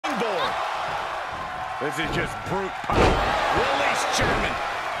springboard. This is just brute power. Release German.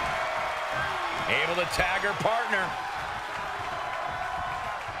 Able to tag her partner.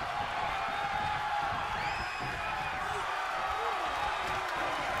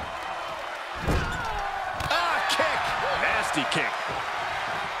 Kick. Nasty kick.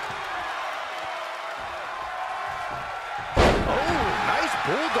 Oh, nice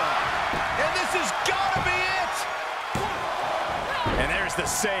bulldog. And this has got to be it. And there's the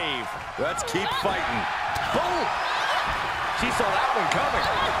save. Let's keep fighting. Boom. She saw that one coming.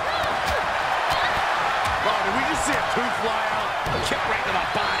 Oh, did we just see a tooth fly out? Kick right to the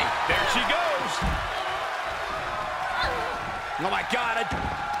body. There she goes. Oh, my God.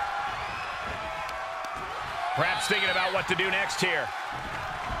 Perhaps thinking about what to do next here.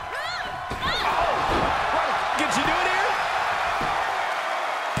 Oh! Can she do it here?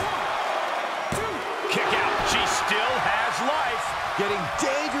 Kick out. She still has life. Getting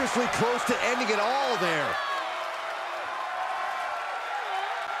dangerously close to ending it all there.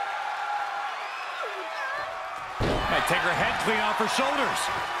 Might take her head clean off her shoulders.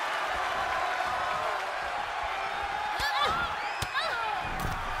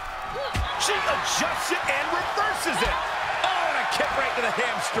 She adjusts it and reverses it. Oh, and a kick right to the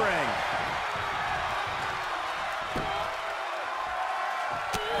hamstring.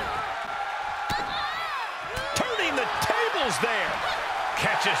 Turning the tables there.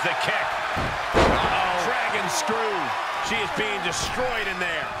 Catches the kick. Uh-oh. Dragon screw. She is being destroyed in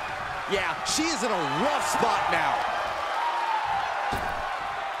there. Yeah, she is in a rough spot now.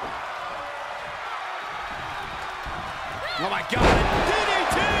 Oh, my God.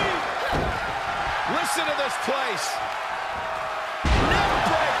 DDT! Listen to this place. Neck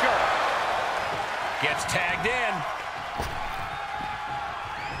breaker. Gets tagged in.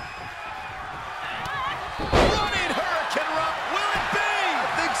 Running hurricane run. Will it be? I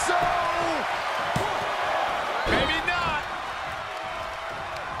think so. Maybe not.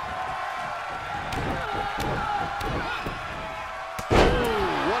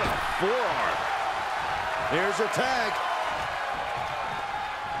 Ooh, what a forearm. Here's her tag.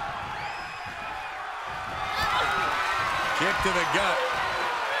 Kick to the gut.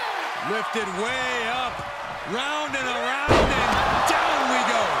 Lifted way up. Round and around and down we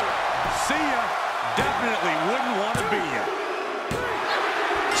go. See ya. Definitely wouldn't want to be ya.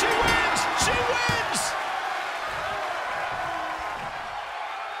 She wins! She wins!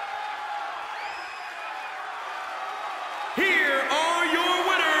 Here are your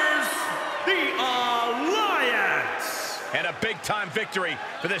winners, the Alliance. And a big-time victory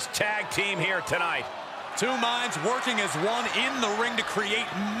for this tag team here tonight. Two minds working as one in the ring to create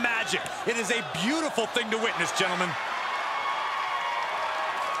magic. It is a beautiful thing to witness, gentlemen.